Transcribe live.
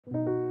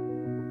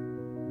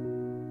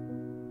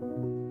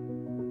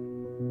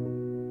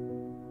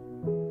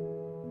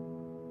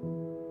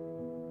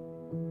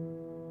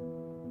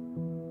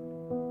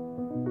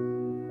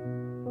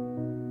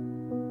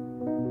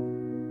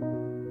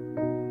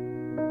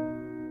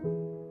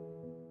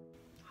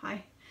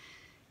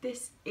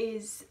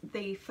is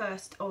the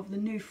first of the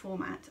new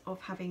format of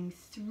having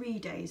 3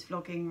 days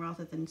vlogging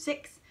rather than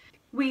 6.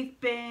 We've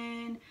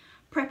been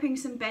prepping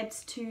some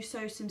beds to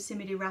sew some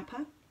Cima di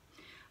Rapa.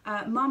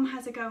 Mum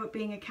has a go at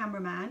being a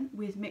cameraman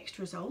with mixed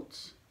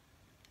results,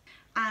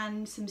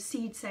 and some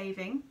seed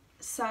saving.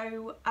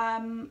 So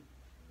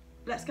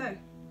let's go.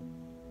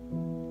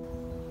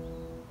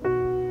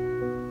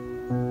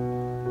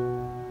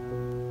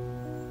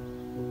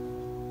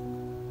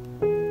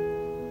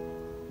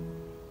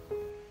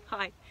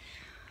 Hi.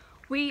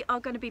 We are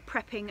going to be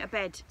prepping a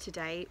bed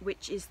today,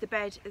 which is the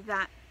bed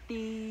that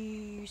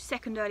the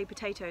second early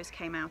potatoes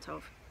came out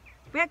of.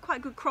 We had quite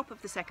a good crop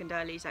of the second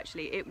earlies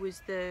actually. It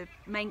was the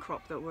main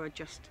crop that were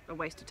just a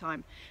waste of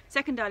time.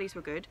 Second earlies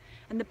were good,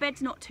 and the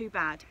bed's not too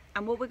bad.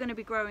 And what we're going to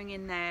be growing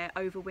in there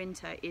over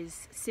winter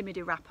is Cima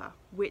di Rapa,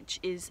 which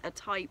is a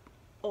type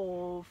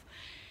of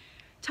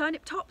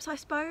turnip tops, I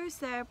suppose.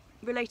 They're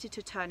related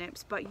to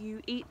turnips, but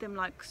you eat them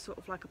like sort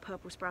of like a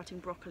purple sprouting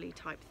broccoli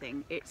type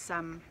thing. It's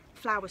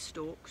flower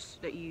stalks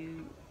that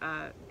you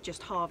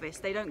just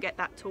harvest. They don't get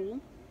that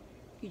tall.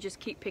 You just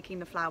keep picking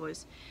the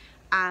flowers,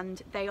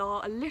 and they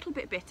are a little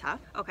bit bitter.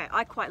 Okay,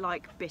 I quite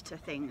like bitter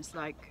things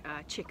like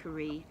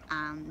chicory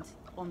and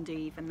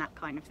endive and that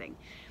kind of thing.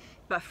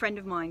 But a friend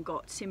of mine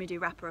got Cima di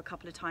Rapa a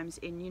couple of times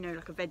in, you know,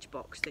 like a veg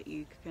box that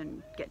you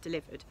can get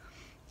delivered.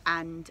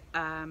 And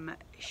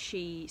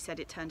she said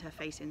it turned her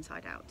face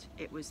inside out.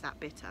 It was that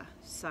bitter.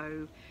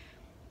 So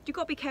you've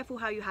got to be careful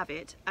how you have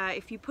it.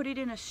 If you put it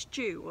in a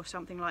stew or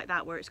something like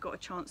that, where it's got a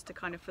chance to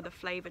kind of, for the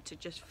flavour to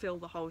just fill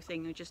the whole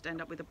thing, you just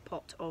end up with a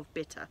pot of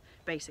bitter,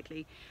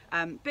 basically.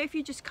 But if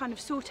you just kind of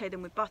saute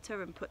them with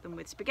butter and put them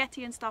with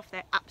spaghetti and stuff,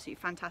 they're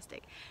absolutely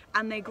fantastic.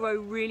 And they grow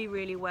really,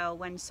 really well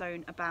when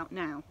sown about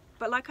now.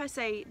 But like I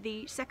say,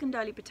 the second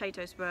early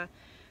potatoes were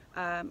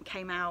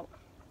came out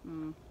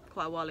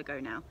quite a while ago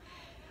now.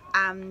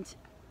 And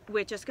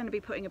we're just going to be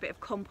putting a bit of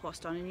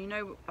compost on, and you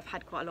know I've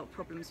had quite a lot of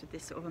problems with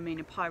this sort of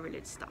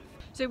aminopyralid stuff.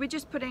 So we're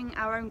just putting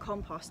our own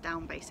compost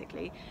down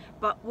basically,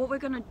 but what we're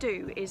going to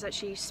do is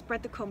actually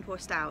spread the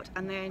compost out,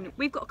 and then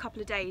we've got a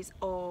couple of days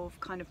of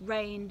kind of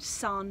rain,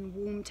 sun,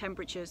 warm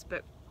temperatures,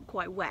 but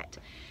quite wet.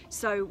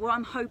 So what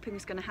I'm hoping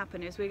is going to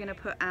happen is we're going to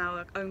put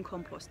our own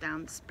compost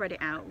down, spread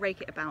it out,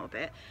 rake it about a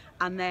bit,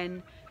 and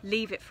then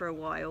leave it for a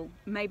while,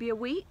 maybe a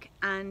week,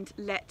 and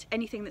let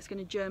anything that's going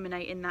to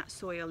germinate in that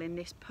soil in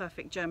this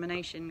perfect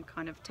germination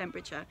kind of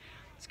temperature,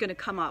 it's going to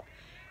come up.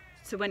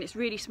 So when it's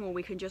really small,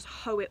 we can just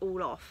hoe it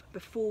all off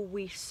before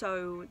we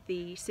sow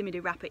the Cima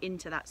di Rapa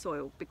into that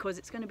soil, because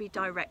it's going to be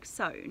direct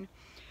sown.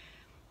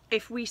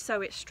 If we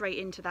sow it straight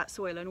into that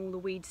soil and all the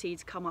weed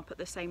seeds come up at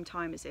the same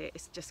time as it,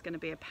 it's just going to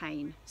be a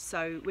pain.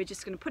 So we're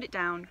just going to put it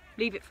down,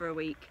 leave it for a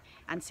week,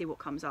 and see what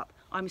comes up.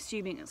 I'm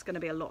assuming it's going to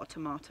be a lot of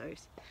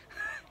tomatoes,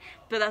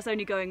 but that's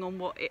only going on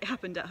what it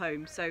happened at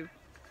home. So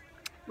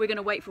we're going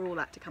to wait for all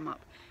that to come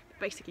up.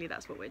 Basically,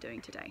 that's what we're doing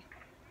today.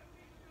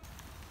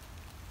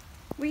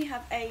 We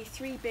have a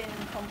 3-bin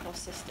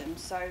compost system,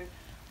 so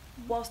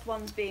whilst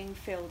one's being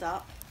filled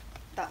up,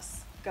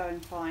 that's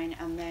going fine,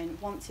 and then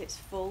once it's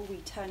full we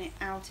turn it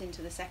out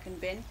into the second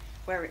bin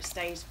where it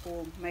stays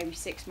for maybe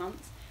 6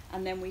 months,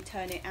 and then we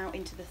turn it out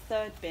into the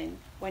third bin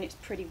when it's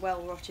pretty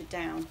well rotted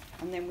down,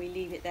 and then we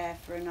leave it there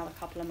for another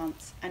couple of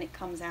months and it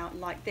comes out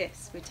like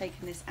this. We're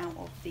taking this out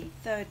of the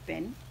third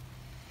bin.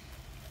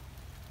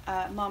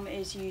 Mum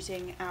is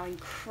using our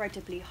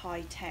incredibly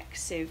high-tech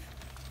sieve.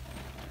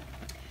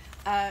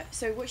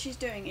 So what she's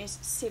doing is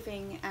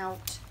sieving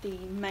out the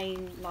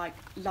main like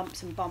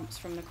lumps and bumps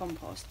from the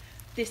compost.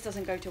 This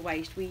doesn't go to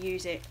waste. We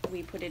use it,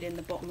 we put it in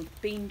the bottom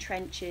of bean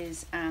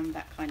trenches and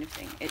that kind of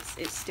thing.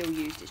 It's still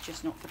used, it's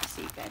just not for the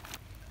seedbed.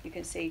 You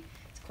can see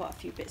there's quite a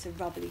few bits of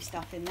rubbly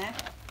stuff in there,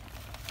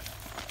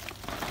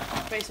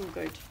 but it's all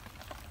good.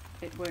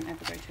 It won't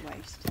ever go to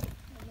waste.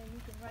 And then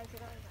you can raise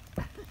it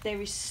over. There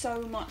is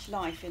so much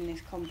life in this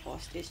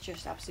compost. It's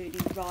just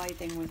absolutely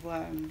writhing with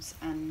worms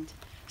and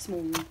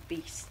small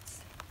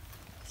beasts.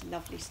 It's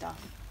lovely stuff.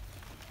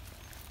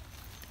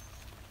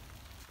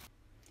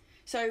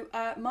 So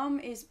Mum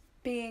is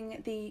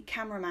being the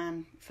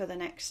cameraman for the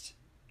next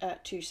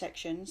 2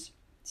 sections,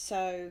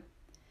 so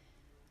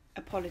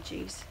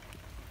apologies.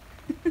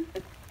 Do you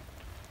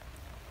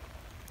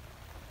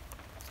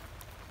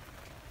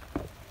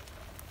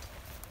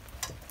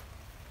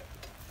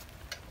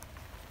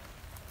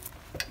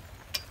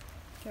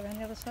go around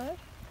the other side?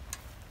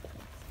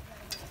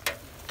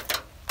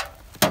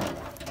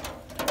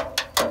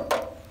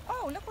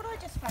 Oh, look what I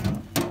just found.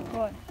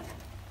 What?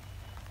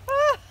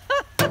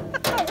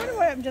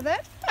 What happened to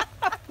that?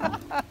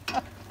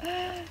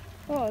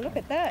 Oh, look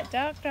at that.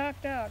 Dark,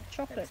 dark, dark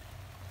chocolate.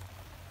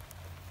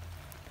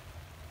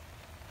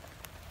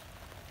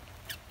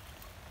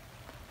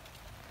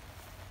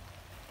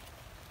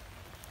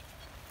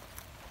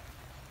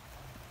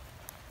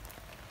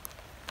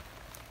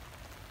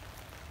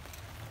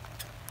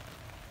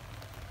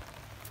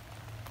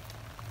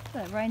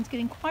 So the rain's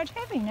getting quite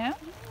heavy now.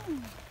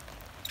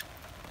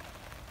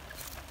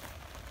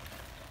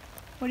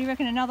 What do you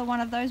reckon, another one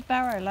of those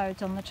barrow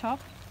loads on the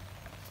top?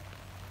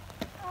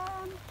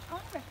 I'm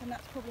I reckon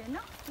that's probably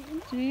enough, do you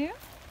know? Do you?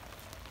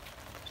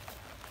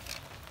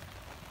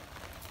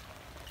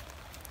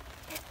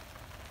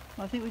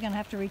 Well, I think we're going to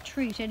have to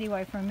retreat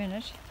anyway for a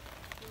minute.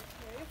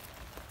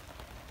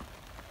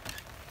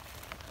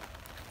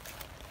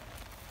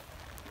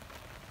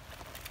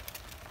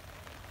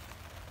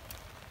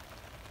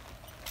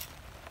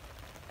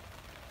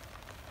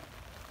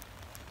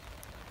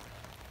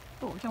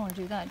 Oh, I don't want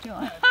to do that, do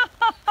I?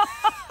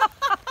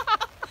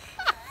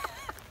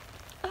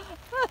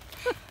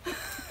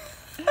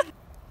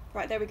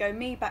 Right, there we go,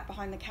 me back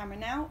behind the camera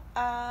now,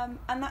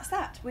 and that's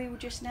that. We will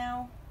just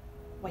now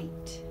wait.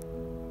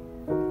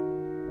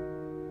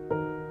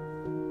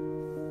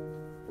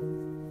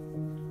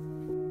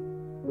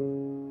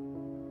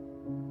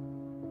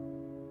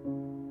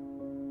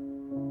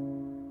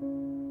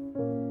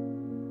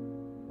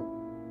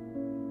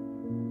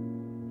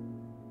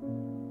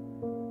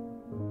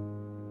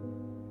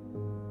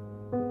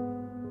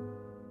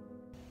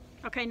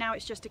 Okay, now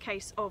it's just a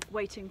case of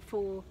waiting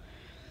for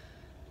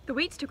the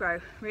weeds to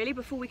grow, really,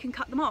 before we can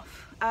cut them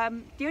off.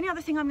 The only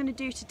other thing I'm going to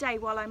do today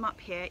while I'm up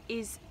here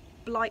is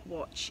blight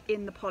watch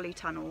in the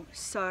polytunnel.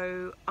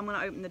 So I'm going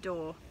to open the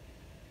door.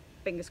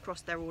 Fingers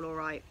crossed they're all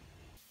right.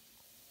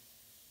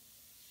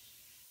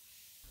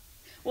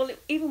 Well,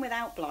 even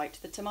without blight,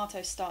 the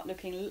tomatoes start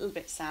looking a little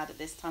bit sad at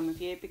this time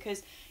of year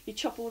because you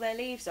chop all their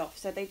leaves off,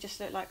 so they just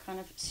look like kind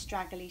of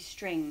straggly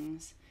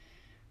strings.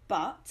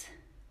 But,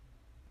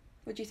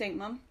 what do you think,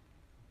 Mum?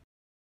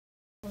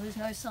 Well, there's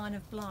no sign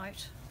of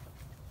blight.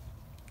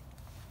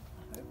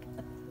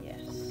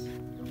 Yes.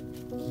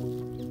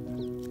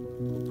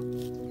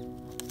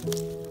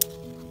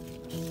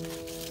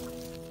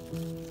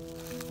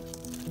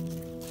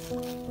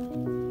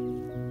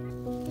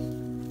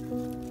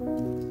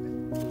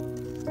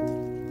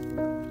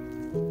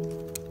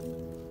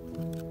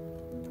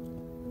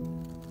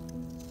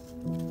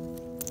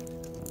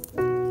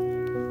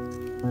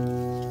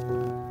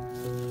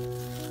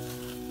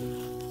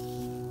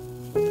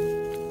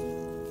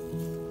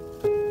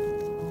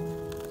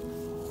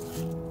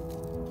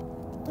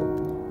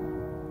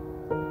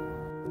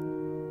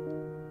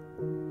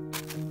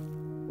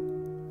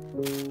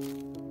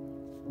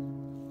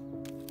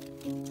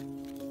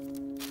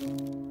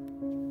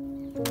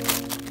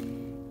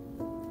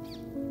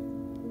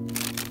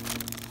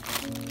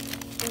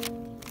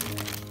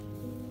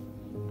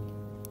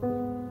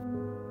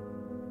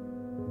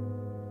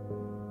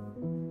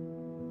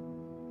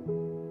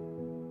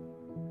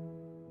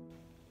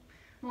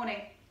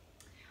 Morning.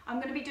 I'm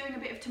going to be doing a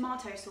bit of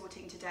tomato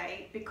sorting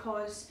today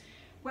because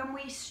when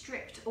we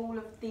stripped all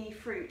of the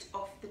fruit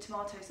off the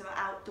tomatoes that are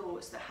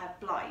outdoors that had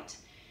blight,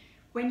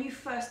 when you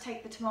first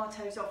take the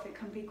tomatoes off, it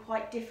can be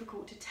quite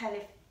difficult to tell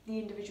if the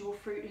individual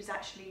fruit has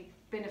actually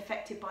been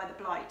affected by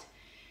the blight.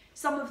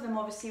 Some of them,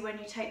 obviously, when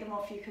you take them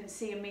off, you can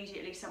see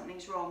immediately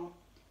something's wrong.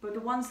 But the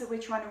ones that we're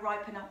trying to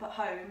ripen up at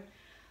home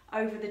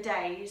over the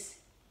days,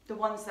 the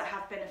ones that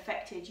have been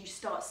affected, you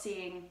start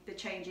seeing the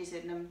changes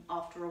in them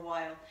after a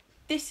while.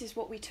 This is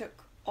what we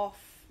took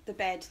off the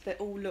bed that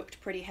all looked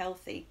pretty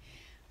healthy.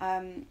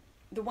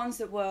 The ones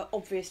that were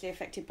obviously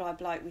affected by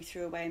blight we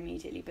threw away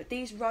immediately, but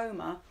these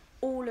Roma,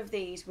 all of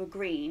these were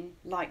green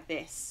like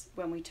this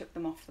when we took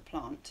them off the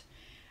plant.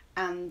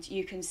 And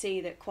you can see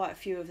that quite a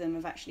few of them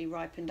have actually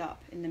ripened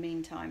up in the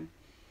meantime.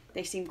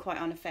 They seem quite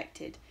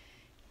unaffected.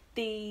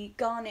 The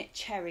garnet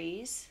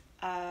cherries,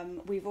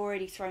 we've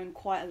already thrown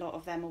quite a lot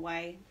of them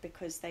away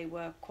because they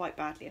were quite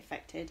badly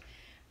affected.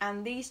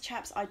 And these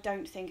chaps I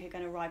don't think are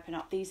going to ripen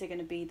up. These are going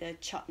to be the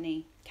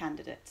chutney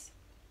candidates.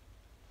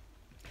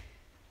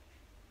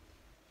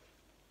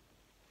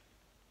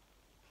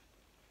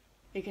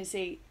 You can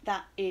see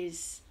that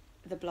is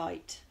the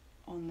blight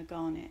on the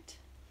garnet.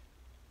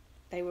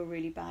 They were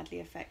really badly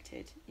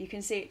affected. You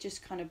can see it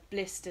just kind of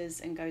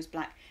blisters and goes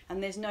black.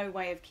 And there's no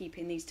way of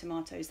keeping these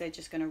tomatoes. They're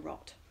just going to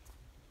rot.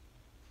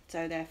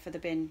 So they're for the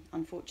bin,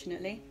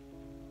 unfortunately.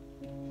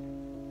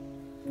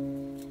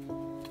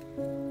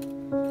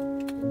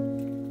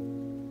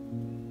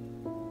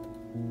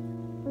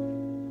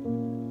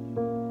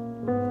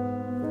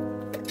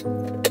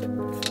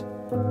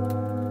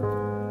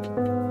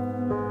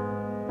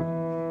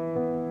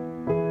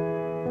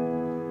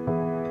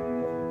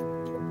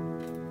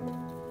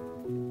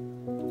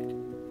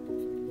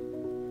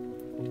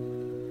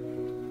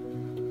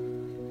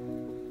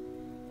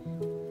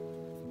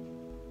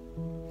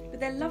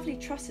 They're lovely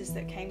trusses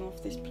that came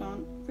off this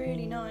plant,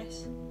 really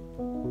nice.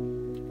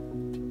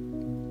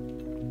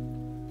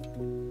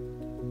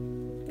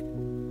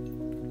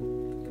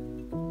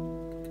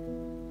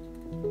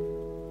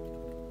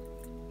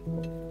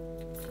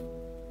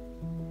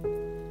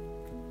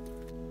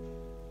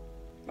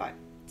 Right,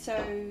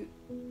 so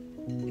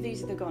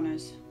these are the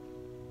goners.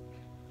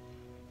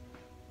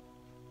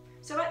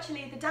 So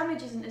actually the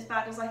damage isn't as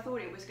bad as I thought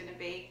it was going to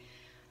be.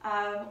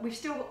 We've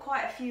still got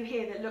quite a few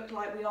here that look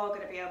like we are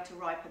going to be able to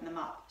ripen them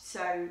up,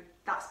 so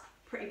that's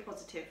pretty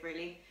positive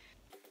really.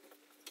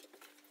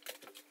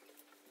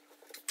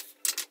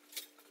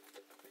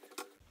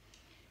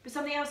 But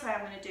something else I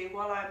am going to do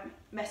while I'm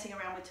messing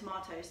around with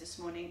tomatoes this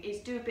morning is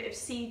do a bit of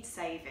seed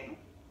saving.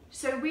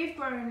 So we've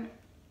grown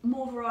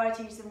more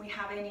varieties than we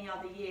have any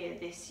other year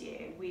this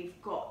year. We've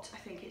got, I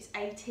think it's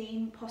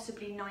 18,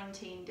 possibly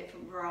 19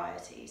 different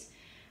varieties.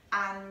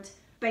 And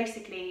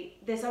basically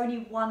there's only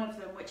one of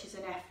them which is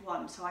an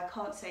F1, so I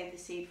can't save the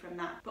seed from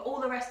that. But all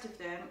the rest of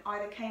them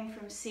either came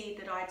from seed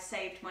that I'd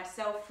saved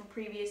myself from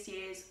previous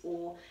years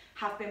or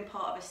have been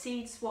part of a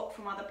seed swap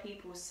from other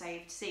people's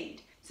saved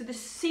seed. So the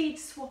seed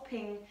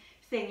swapping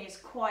thing is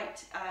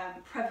quite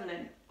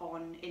prevalent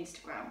on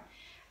Instagram,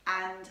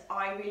 and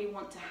I really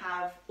want to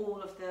have all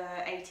of the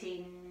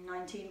 18,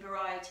 19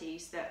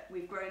 varieties that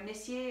we've grown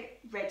this year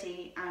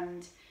ready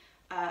and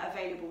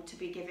available to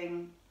be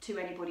giving to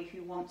anybody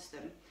who wants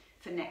them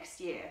for next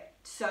year.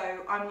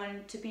 So I'm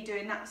going to be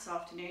doing that this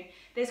afternoon.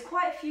 There's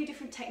quite a few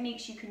different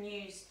techniques you can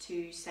use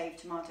to save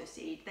tomato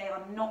seed. They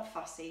are not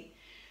fussy.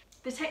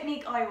 The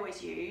technique I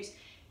always use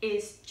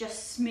is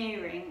just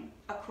smearing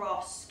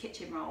across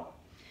kitchen roll.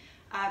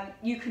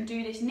 You can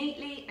do this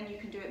neatly and you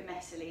can do it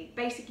messily.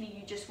 Basically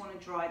you just want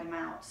to dry them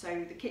out so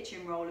the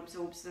kitchen roll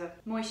absorbs the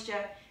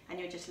moisture and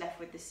you're just left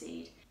with the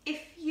seed.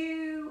 If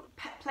you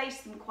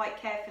place them quite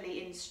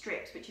carefully in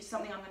strips, which is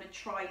something I'm going to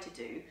try to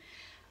do,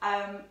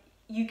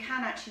 you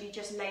can actually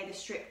just lay the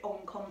strip on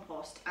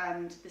compost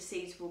and the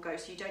seeds will go,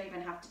 so you don't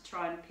even have to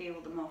try and peel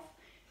them off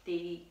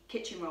the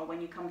kitchen roll when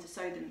you come to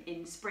sow them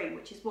in spring,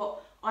 which is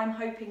what I'm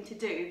hoping to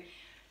do.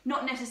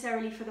 Not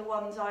necessarily for the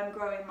ones I'm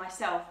growing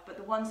myself, but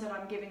the ones that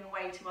I'm giving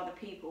away to other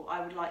people,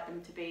 I would like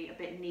them to be a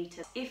bit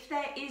neater. If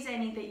there is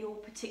any that you're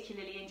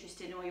particularly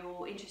interested in, or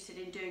you're interested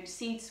in doing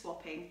seed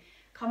swapping,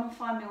 come and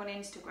find me on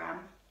Instagram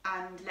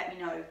and let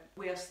me know.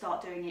 We'll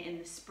start doing it in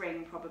the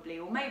spring probably,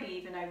 or maybe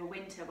even over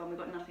winter when we've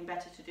got nothing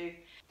better to do.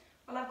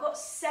 Well, I've got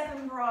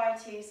 7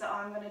 varieties that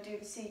I'm going to do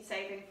the seed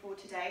saving for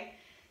today.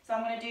 So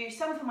I'm going to do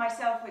some for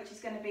myself, which is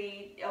going to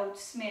be the old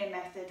smear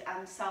method,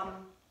 and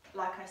some,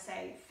 like I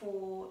say,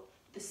 for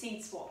the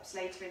seed swaps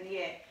later in the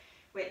year,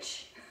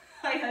 which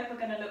I hope are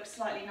going to look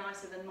slightly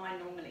nicer than mine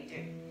normally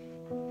do.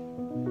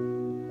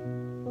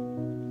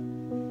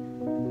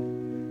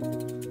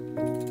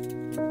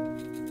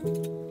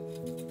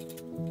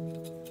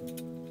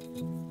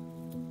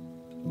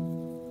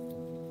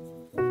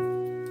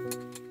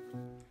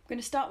 I'm going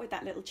to start with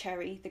that little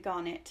cherry, the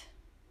garnet.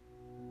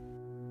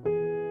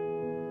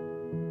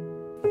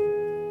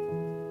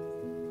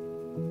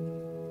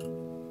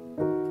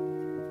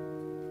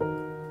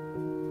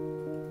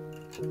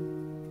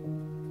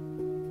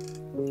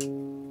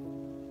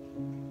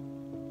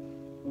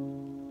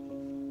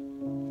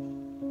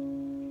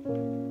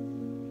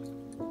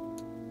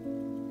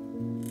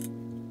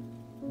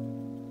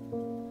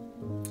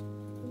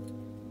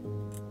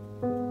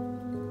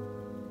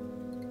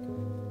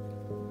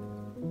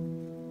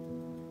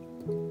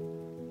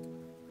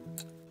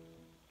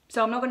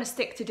 So I'm not going to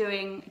stick to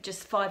doing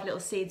just 5 little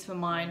seeds for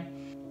mine.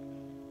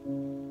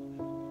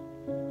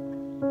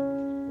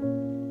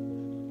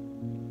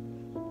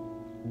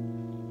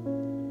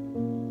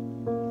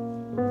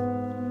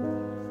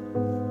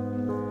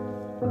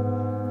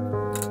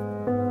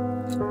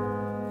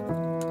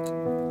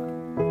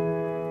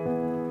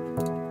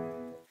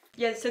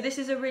 Yeah, so this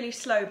is a really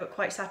slow but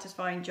quite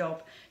satisfying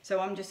job.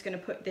 So I'm just going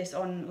to put this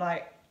on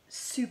like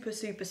super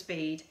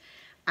speed,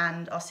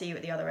 and I'll see you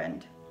at the other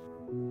end.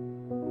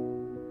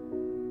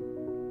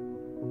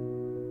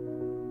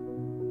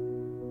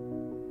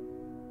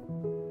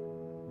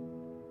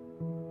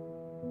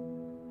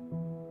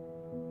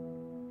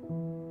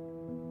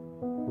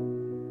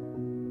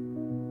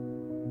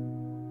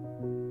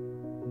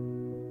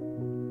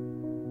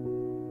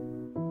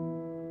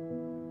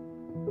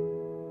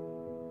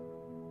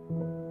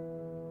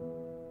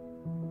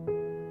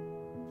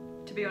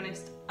 To be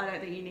honest, I don't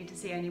think you need to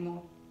see any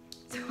more.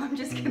 So I'm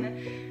just gonna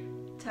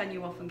turn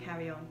you off and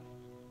carry on.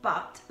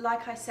 But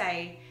like I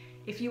say,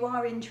 if you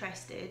are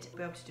interested, you'll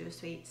be able to do a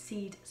sweet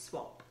seed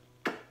swap.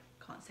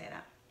 Can't say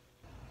that.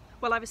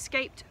 Well, I've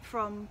escaped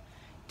from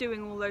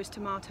doing all those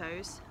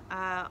tomatoes.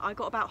 I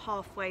got about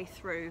halfway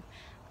through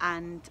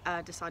and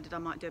decided I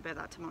might do a bit of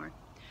that tomorrow.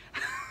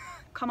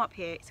 Come up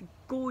here, it's a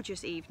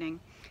gorgeous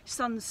evening.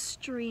 Sun's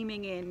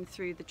streaming in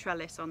through the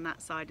trellis on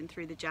that side and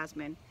through the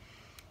jasmine.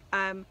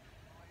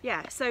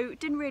 Yeah, so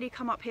didn't really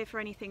come up here for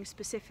anything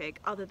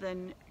specific other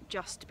than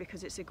just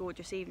because it's a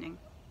gorgeous evening.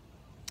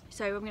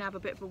 So I'm going to have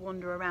a bit of a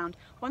wander around.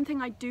 One thing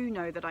I do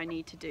know that I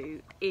need to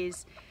do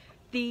is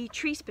the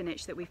tree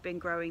spinach that we've been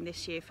growing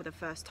this year for the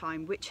first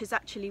time, which has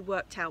actually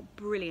worked out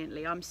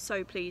brilliantly. I'm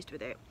so pleased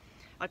with it.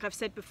 Like I've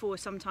said before,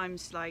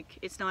 sometimes like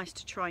it's nice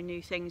to try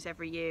new things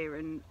every year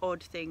and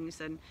odd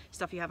things and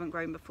stuff you haven't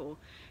grown before.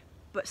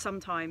 But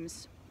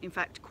sometimes, in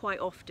fact quite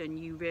often,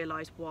 you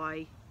realise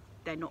why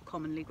they're not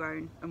commonly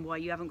grown and why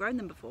you haven't grown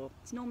them before.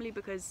 It's normally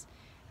because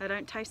they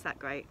don't taste that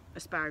great.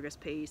 Asparagus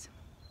peas.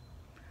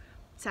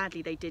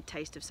 Sadly they did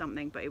taste of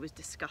something, but it was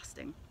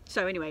disgusting.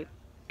 So anyway,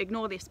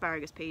 ignore the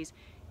asparagus peas.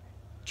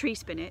 Tree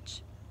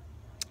spinach.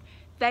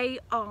 They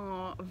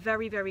are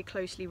very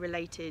closely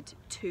related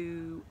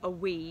to a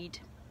weed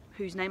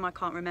whose name I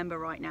can't remember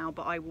right now,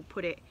 but I will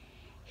put it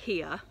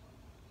here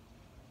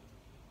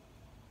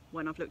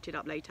when I've looked it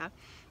up later.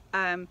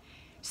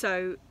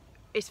 So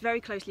it's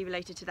very closely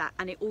related to that,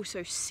 and it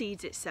also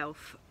seeds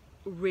itself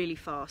really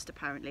fast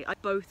apparently.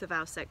 Both of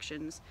our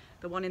sections,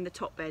 the one in the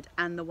top bed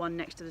and the one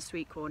next to the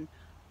sweet corn,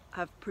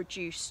 have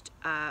produced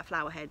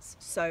flower heads.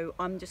 So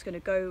I'm just going to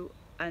go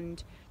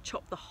and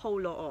chop the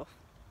whole lot off,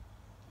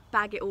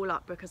 bag it all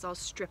up because I'll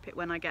strip it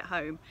when I get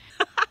home.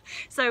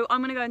 So I'm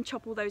going to go and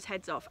chop all those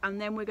heads off, and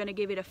then we're going to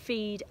give it a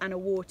feed and a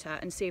water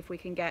and see if we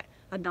can get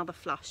another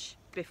flush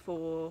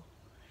before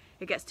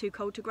it gets too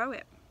cold to grow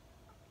it.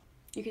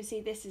 You can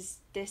see this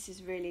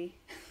is really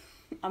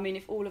I mean,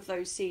 if all of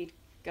those seed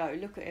go,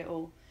 look at it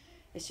all,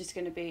 it's just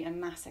going to be a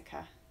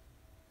massacre.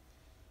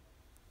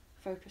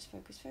 Focus,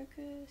 focus,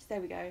 focus.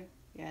 There we go.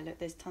 Yeah, look,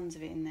 there's tons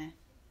of it in there.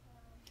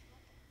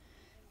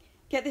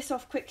 Get this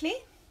off quickly.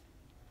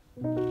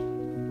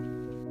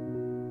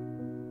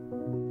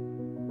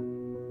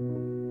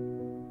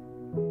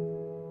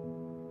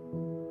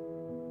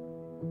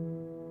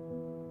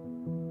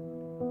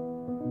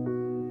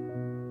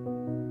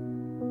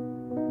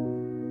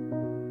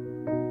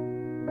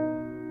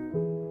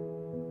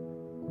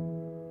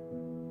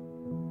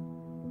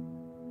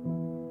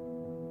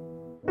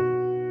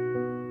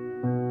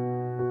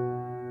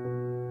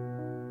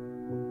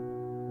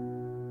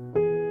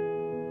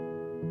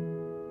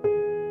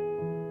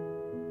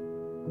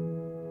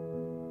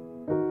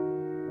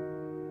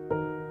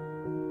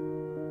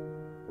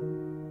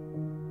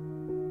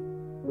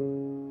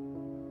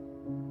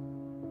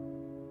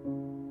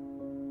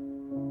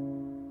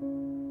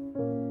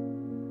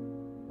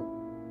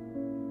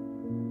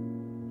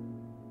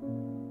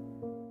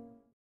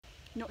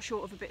 Not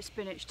short of a bit of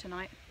spinach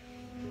tonight.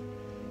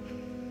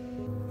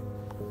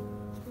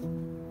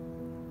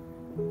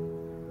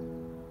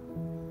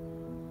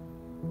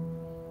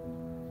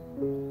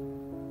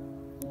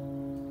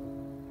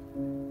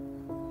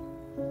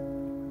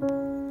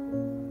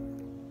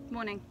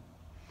 Morning.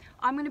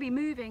 I'm going to be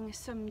moving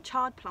some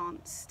chard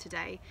plants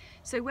today.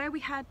 So where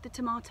we had the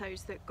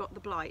tomatoes that got the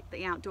blight,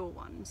 the outdoor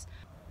ones,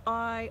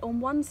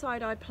 on one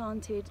side I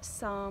planted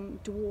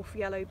some dwarf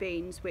yellow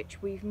beans, which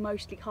we've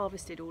mostly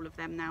harvested all of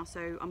them now,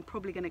 so I'm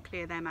probably going to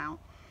clear them out.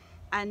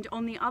 And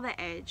on the other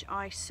edge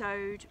I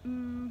sowed,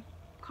 can't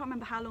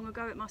remember how long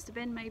ago it must have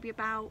been, maybe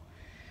about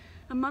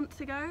a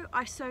month ago,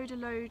 I sowed a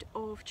load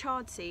of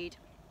chard seed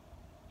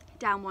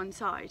down one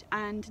side.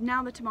 And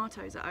now the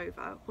tomatoes are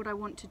over, what I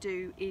want to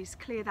do is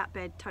clear that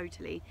bed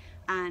totally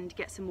and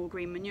get some more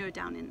green manure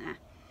down in there.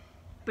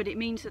 But it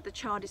means that the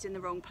chard is in the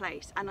wrong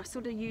place, and I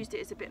sort of used it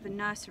as a bit of a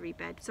nursery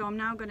bed. So I'm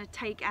now going to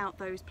take out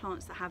those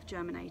plants that have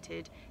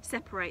germinated,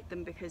 separate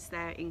them because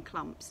they're in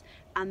clumps,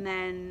 and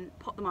then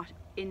pot them up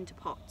into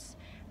pots,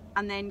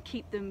 and then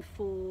keep them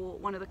for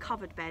one of the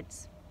covered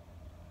beds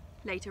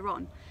later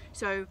on.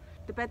 So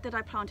the bed that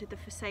I planted the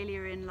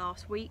phacelia in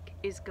last week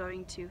is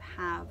going to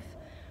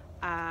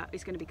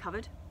be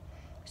covered.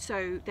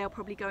 So they'll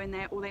probably go in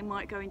there, or they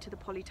might go into the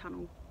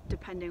polytunnel,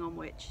 depending on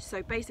which.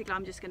 So basically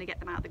I'm just going to get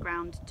them out of the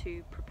ground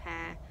to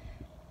prepare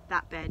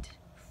that bed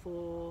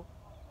for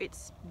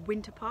its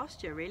winter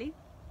pasture, really.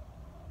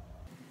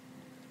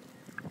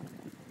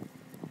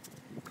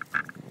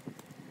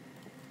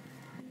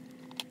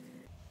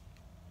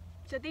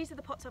 So these are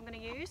the pots I'm going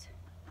to use,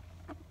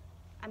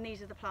 and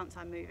these are the plants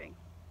I'm moving.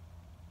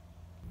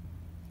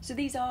 So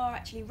these are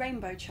actually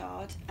rainbow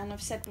chard, and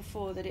I've said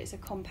before that it's a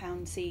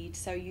compound seed,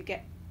 so you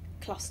get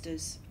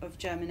clusters of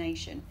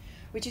germination,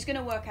 which is going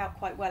to work out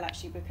quite well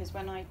actually, because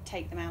when I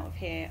take them out of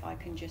here I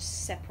can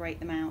just separate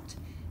them out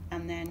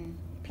and then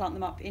plant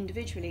them up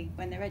individually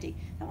when they're ready.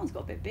 That one's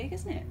got a bit big,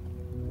 hasn't it?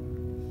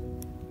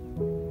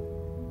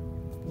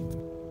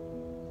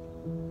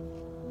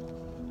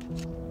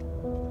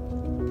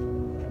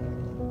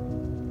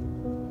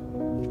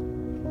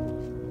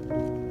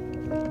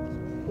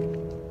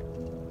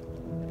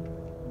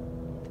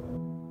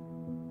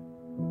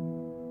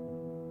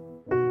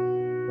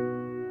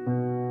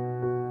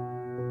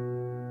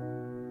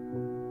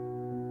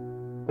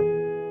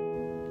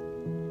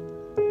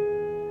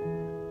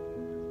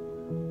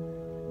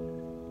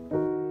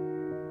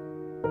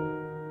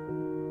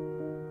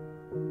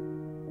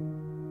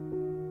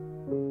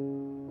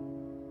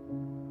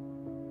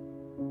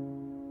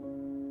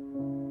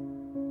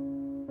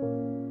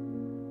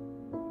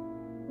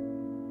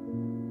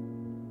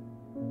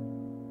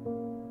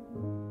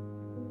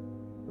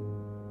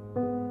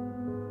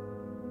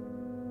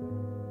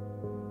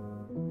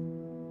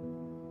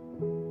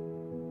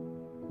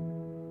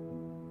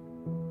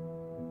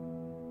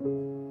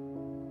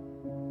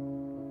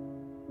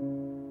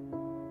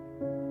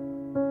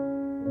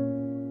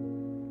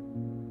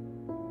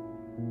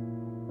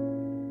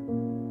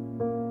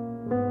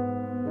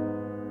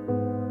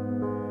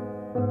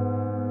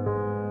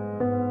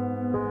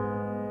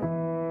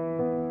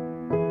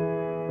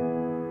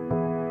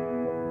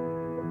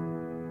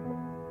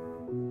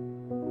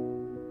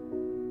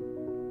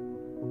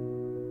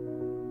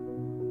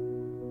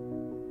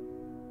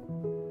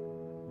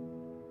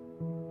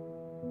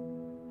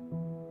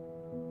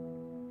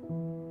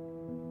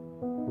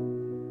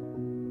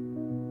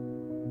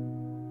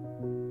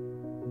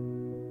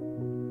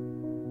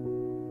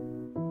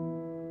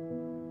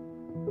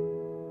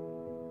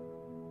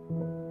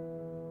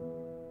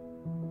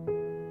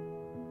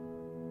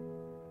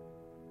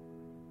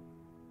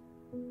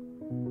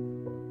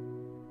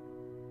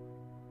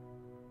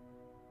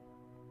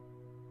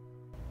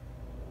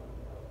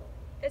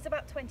 There's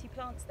about 20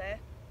 plants there,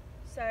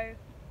 so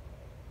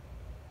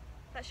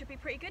that should be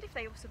pretty good if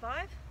they all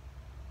survive.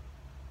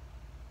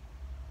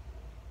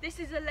 This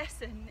is a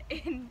lesson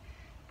in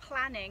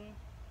planning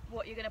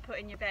what you're going to put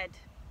in your bed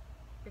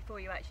before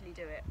you actually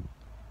do it,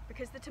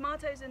 because the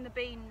tomatoes and the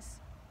beans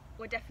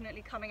were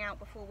definitely coming out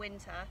before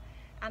winter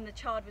and the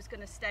chard was going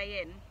to stay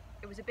in.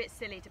 It was a bit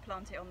silly to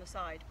plant it on the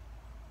side,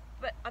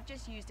 but I've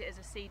just used it as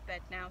a seed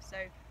bed now, so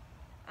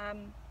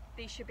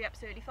these should be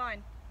absolutely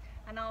fine,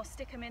 and I'll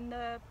stick them in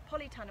the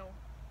polytunnel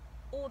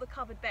or the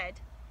covered bed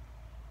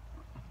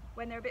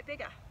when they're a bit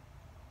bigger.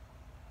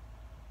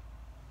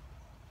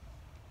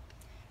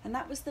 And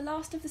that was the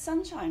last of the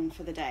sunshine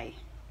for the day.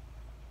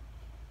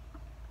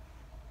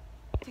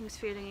 Everything's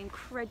feeling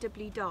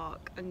incredibly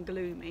dark and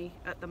gloomy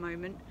at the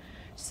moment,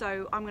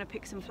 so I'm going to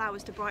pick some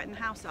flowers to brighten the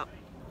house up.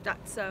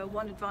 That's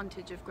one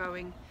advantage of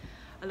growing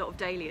a lot of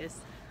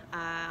dahlias.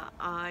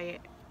 I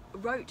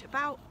wrote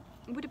about,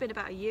 it would have been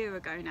about a year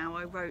ago now,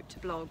 I wrote a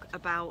blog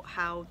about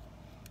how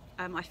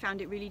I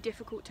found it really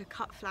difficult to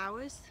cut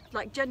flowers.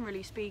 Like,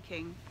 generally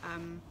speaking,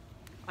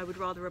 I would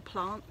rather a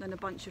plant than a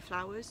bunch of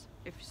flowers,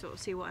 if you sort of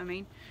see what I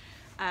mean.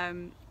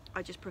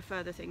 I just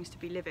prefer the things to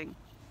be living.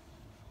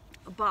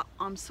 But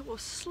I'm sort of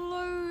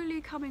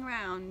slowly coming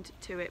around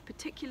to it,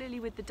 particularly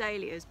with the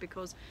dahlias,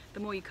 because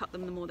the more you cut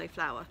them, the more they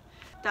flower.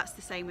 That's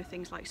the same with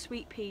things like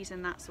sweet peas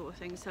and that sort of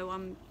thing, so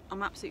I'm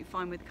absolutely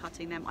fine with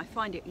cutting them. I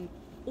find it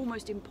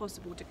almost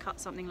impossible to cut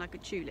something like a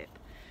tulip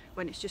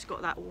when it's just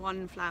got that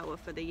one flower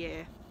for the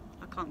year.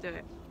 I can't do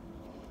it.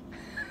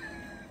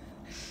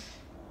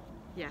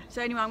 Yeah,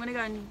 so anyway, I'm going to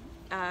go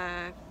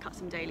and cut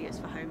some dahlias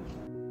for home.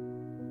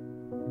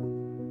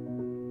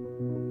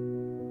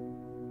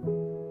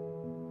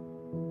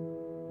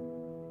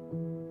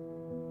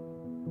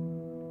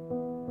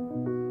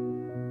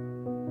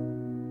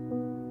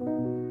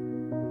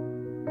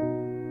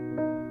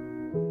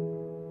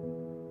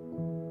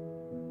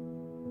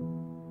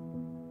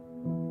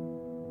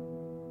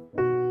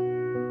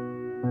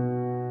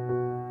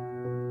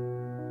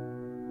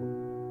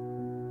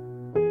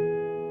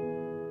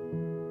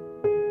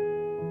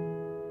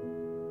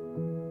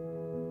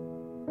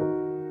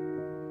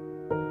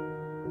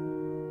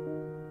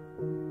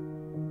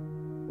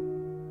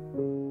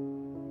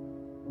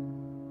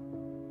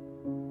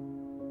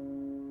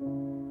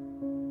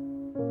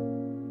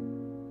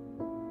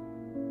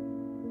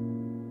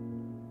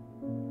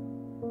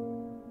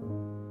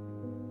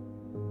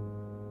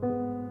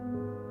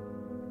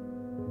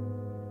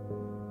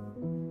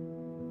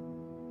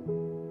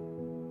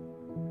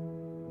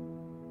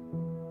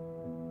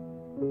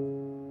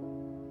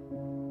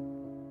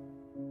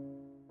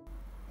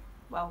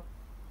 Well,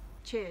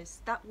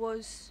 cheers. That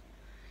was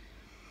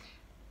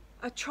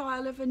a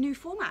trial of a new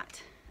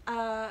format.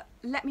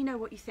 Let me know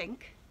what you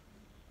think.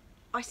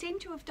 I seem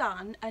to have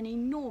done an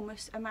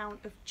enormous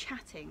amount of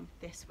chatting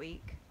this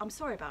week. I'm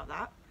sorry about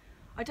that.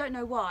 I don't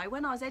know why.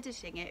 When I was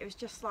editing it, it was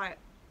just like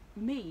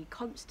me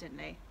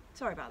constantly.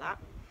 Sorry about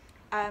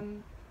that.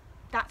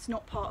 That's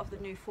not part of the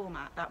new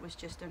format. That was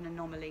just an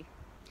anomaly.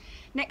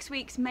 Next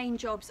week's main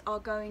jobs are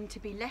going to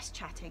be less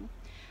chatting,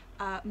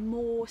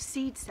 more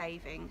seed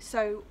saving.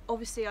 So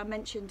obviously I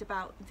mentioned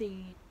about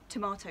the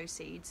tomato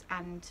seeds,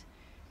 and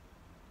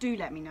do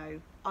let me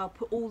know. I'll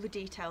put all the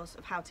details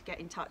of how to get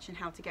in touch and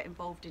how to get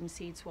involved in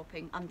seed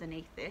swapping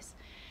underneath this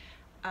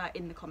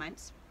in the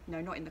comments. No,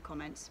 not in the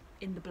comments,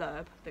 in the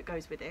blurb that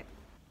goes with it.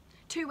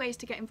 2 ways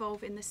to get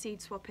involved in the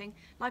seed swapping.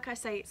 Like I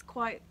say, it's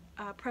quite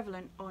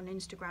prevalent on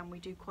Instagram. We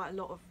do quite a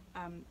lot of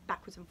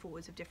backwards and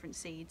forwards of different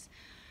seeds.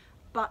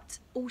 But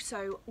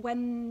also,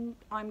 when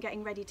I'm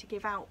getting ready to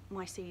give out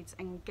my seeds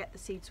and get the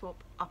seed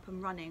swap up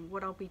and running,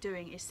 what I'll be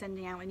doing is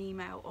sending out an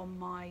email on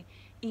my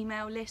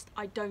email list.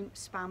 I don't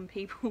spam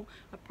people,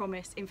 I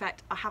promise. In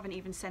fact, I haven't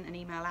even sent an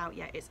email out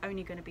yet. It's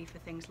only going to be for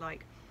things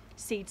like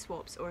seed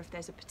swaps, or if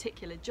there's a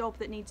particular job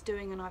that needs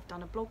doing and I've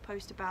done a blog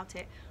post about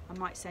it, I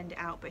might send it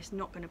out, but it's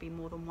not going to be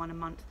more than 1 a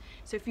month.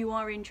 So if you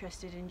are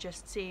interested in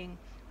just seeing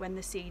when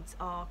the seeds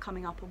are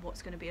coming up and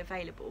what's going to be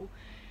available,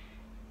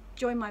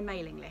 join my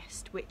mailing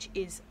list, which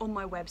is on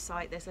my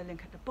website. There's a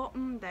link at the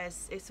bottom.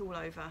 It's all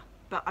over,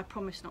 but I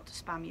promise not to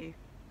spam you.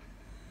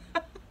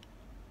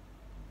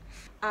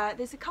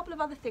 There's a couple of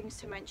other things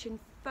to mention.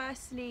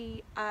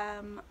 Firstly,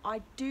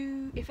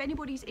 if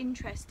anybody's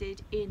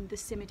interested in the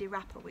Cima di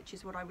Rapa, which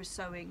is what I was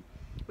sowing,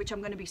 which I'm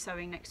going to be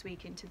sowing next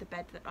week into the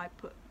bed that I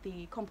put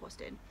the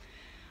compost in,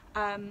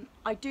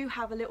 I do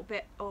have a little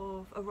bit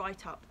of a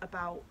write-up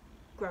about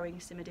growing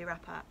Cima di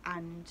Rapa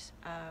and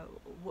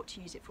what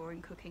to use it for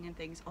in cooking and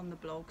things on the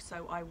blog,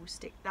 so I will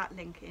stick that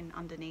link in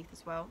underneath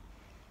as well.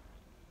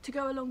 To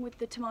go along with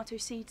the tomato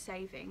seed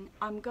saving,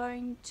 I'm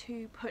going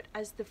to put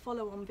as the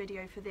follow-on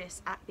video for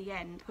this at the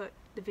end, put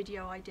the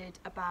video I did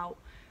about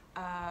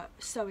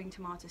sowing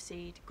tomato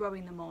seed,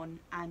 growing them on,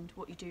 and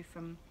what you do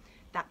from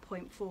that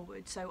point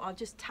forward. So I'll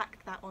just tack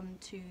that on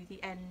to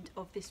the end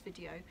of this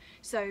video.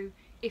 So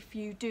if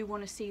you do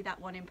want to see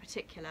that one in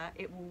particular,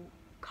 it will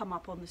come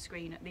up on the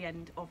screen at the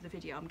end of the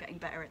video. I'm getting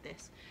better at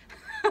this.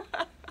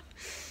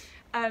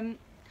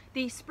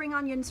 The spring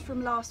onions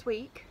from last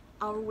week,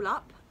 are all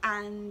up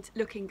and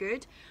looking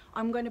good.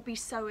 I'm going to be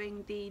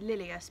sowing the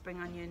lilia spring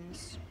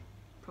onions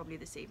probably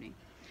this evening.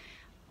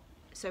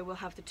 So we'll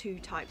have the two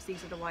types,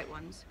 these are the white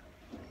ones.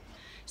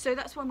 So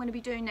that's what I'm going to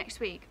be doing next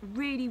week,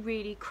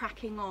 really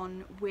cracking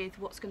on with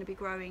what's going to be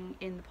growing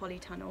in the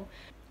polytunnel.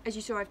 As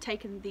you saw, I've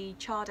taken the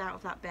chard out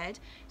of that bed,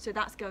 so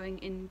that's going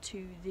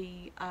into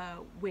the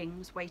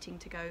wings, waiting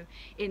to go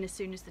in as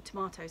soon as the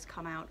tomatoes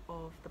come out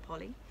of the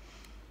poly.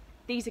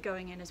 These are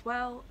going in as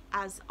well,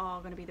 as are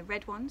going to be the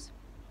red ones.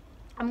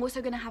 I'm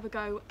also going to have a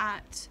go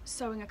at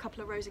sowing a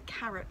couple of rows of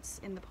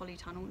carrots in the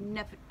polytunnel.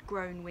 Never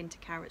grown winter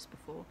carrots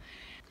before.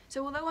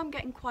 So although I'm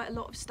getting quite a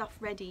lot of stuff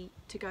ready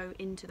to go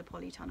into the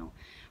polytunnel,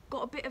 I've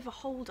got a bit of a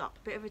hold up,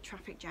 a bit of a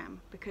traffic jam,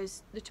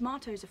 because the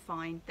tomatoes are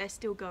fine, they're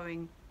still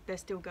going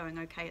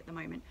okay at the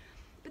moment,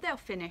 but they'll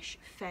finish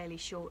fairly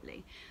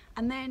shortly.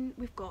 And then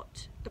we've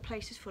got the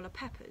places full of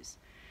peppers.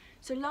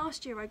 So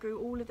last year I grew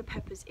all of the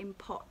peppers in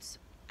pots,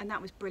 and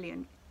that was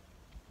brilliant,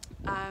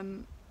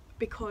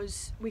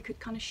 because we could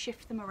kind of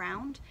shift them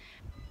around,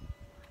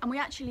 and we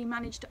actually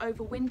managed to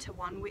overwinter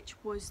one, which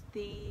was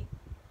the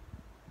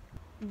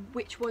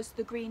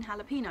green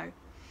jalapeno,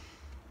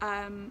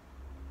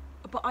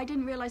 but I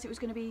didn't realise it was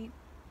going to be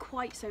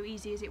quite so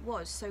easy as it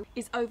was. So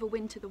is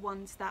overwinter the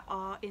ones that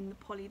are in the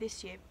poly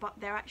this year, but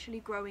they're actually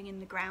growing in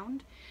the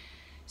ground,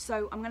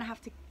 so I'm going to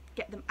have to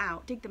get them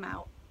out, dig them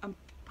out and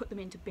put them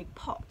into big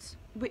pots,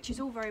 which is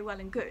all very well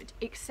and good,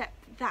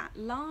 except that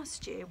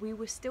last year we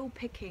were still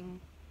picking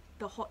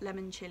the hot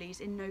lemon chilies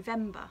in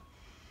November,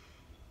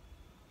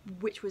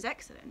 which was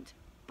excellent,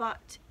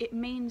 but it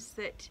means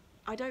that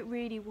I don't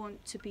really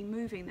want to be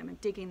moving them and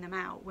digging them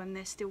out when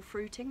they're still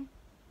fruiting.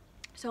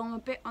 So I'm a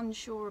bit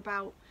unsure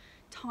about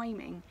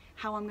timing,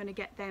 how I'm going to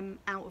get them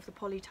out of the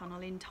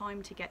polytunnel in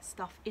time to get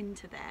stuff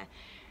into there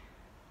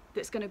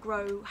that's going to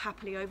grow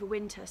happily over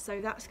winter. So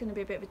that's going to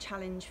be a bit of a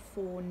challenge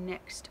for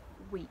next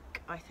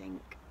week, I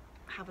think.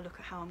 Have a look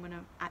at how I'm going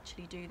to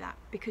actually do that,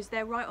 because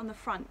they're right on the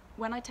front.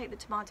 When I take the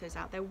tomatoes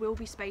out, there will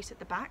be space at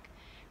the back,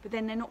 but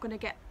then they're not going to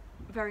get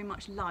very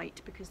much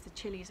light because the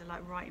chilies are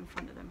like right in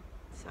front of them.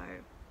 So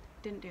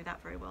didn't do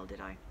that very well,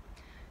 did I?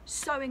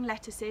 Sowing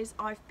lettuces.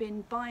 I've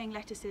been buying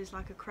lettuces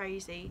like a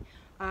crazy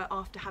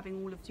after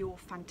having all of your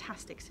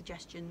fantastic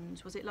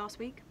suggestions. Was it last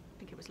week? I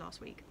think it was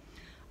last week.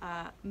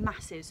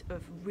 Masses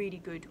of really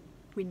good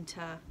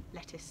winter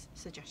lettuce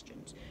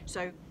suggestions.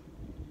 So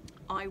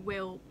I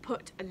will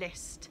put a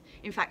list.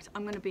 In fact,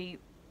 I'm going to be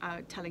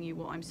telling you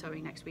what I'm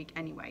sowing next week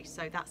anyway,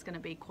 so that's going to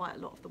be quite a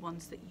lot of the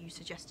ones that you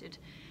suggested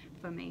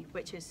for me,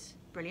 which is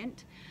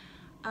brilliant.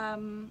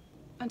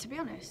 And to be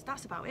honest,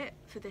 that's about it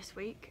for this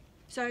week.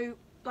 So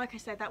like I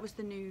said, that was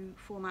the new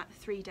format,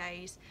 3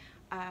 days.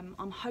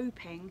 I'm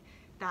hoping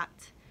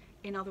that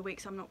in other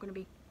weeks I'm not going to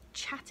be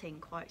chatting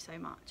quite so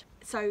much.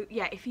 So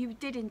yeah, if you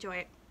did enjoy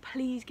it,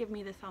 please give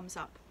me the thumbs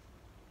up,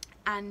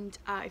 and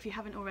if you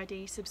haven't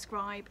already,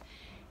 subscribe.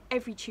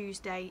 Every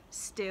Tuesday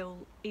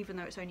still, even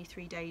though it's only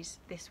 3 days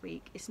this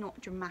week, it's not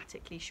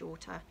dramatically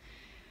shorter.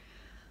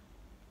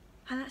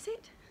 And that's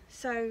it.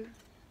 So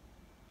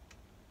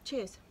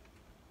cheers,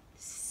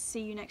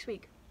 see you next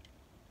week.